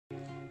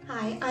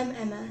Hi, I'm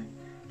Emma.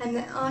 I'm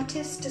the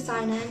artist,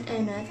 designer and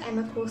owner of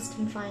Emma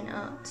Cawston Fine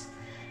Art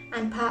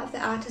and part of the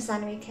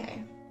Artisanry Co.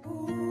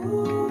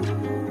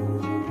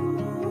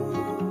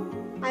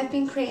 I've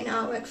been creating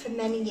artwork for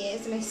many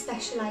years and I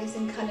specialise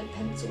in coloured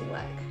pencil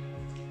work.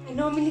 I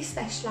normally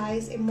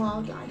specialise in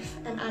wildlife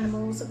and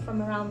animals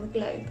from around the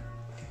globe.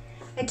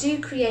 I do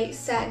create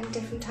certain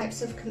different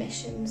types of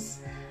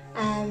commissions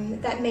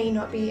that may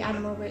not be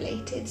animal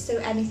related, so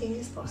anything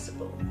is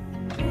possible.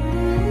 I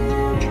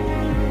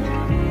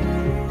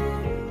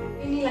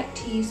really like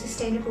to use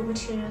sustainable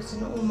materials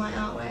in all my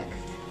artwork,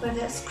 whether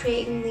that's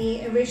creating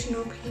the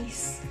original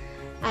piece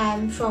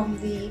from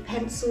the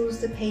pencils,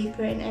 the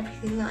paper and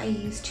everything that I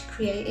use to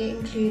create it,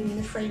 including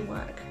the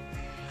framework.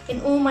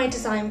 In all my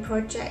design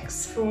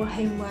projects for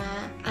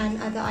homeware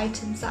and other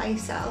items that I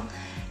sell,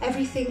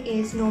 everything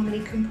is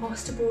normally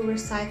compostable,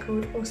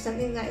 recycled or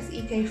something that is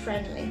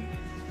eco-friendly.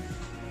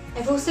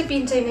 I've also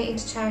been donating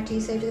to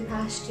charities over the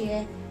past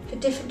year for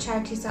different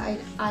charities that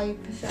I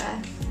prefer.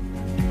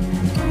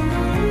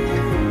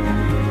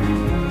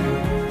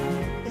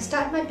 I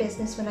started my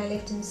business when I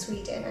lived in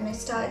Sweden and I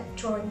started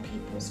drawing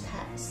people's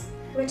pets.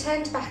 I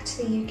returned back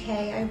to the UK,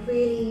 I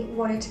really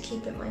wanted to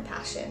keep it my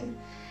passion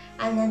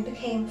and then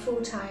became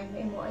full-time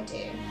in what I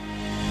do.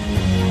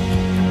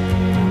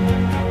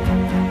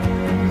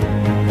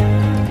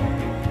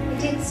 I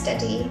did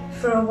study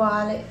for a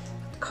while at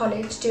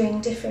college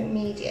doing different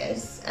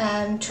medias,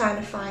 trying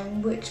to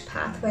find which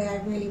pathway I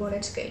really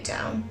wanted to go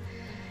down.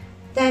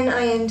 Then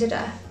I ended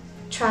up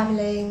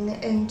travelling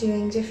and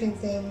doing different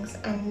things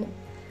and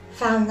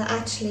found that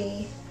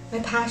actually my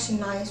passion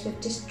lies with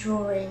just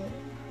drawing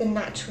the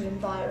natural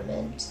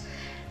environment.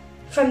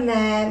 From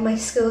there my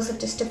skills have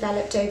just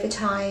developed over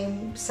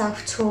time,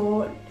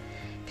 self-taught,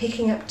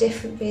 picking up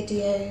different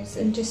videos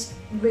and just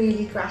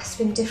really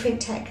grasping different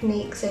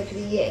techniques over the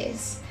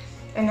years.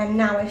 And then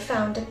now I've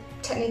found a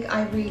technique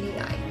I really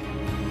like.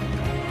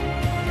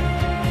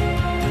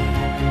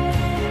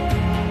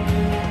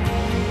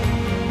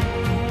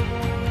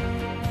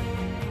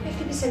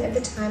 50% of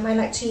the time I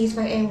like to use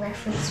my own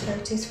reference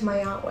photos for my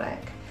artwork.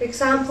 For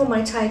example,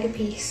 my tiger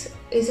piece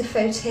is a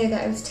photo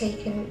that I was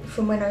taken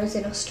from when I was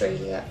in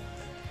Australia.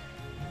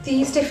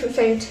 These different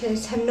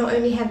photos not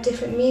only have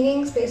different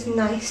meanings, but it's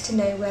nice to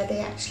know where they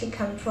actually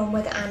come from,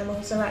 where the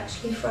animals are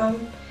actually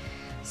from.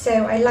 So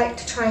I like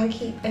to try and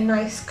keep a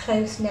nice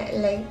close-knit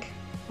link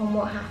on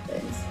what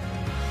happens.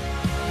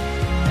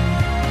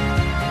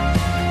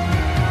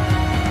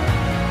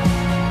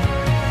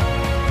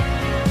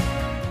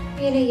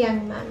 Being a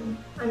young mum,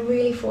 I'm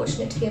really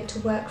fortunate to be able to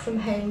work from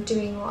home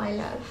doing what I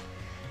love.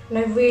 And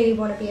I really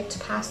want to be able to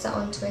pass that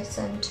on to my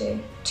son too,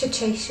 to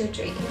chase your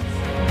dreams.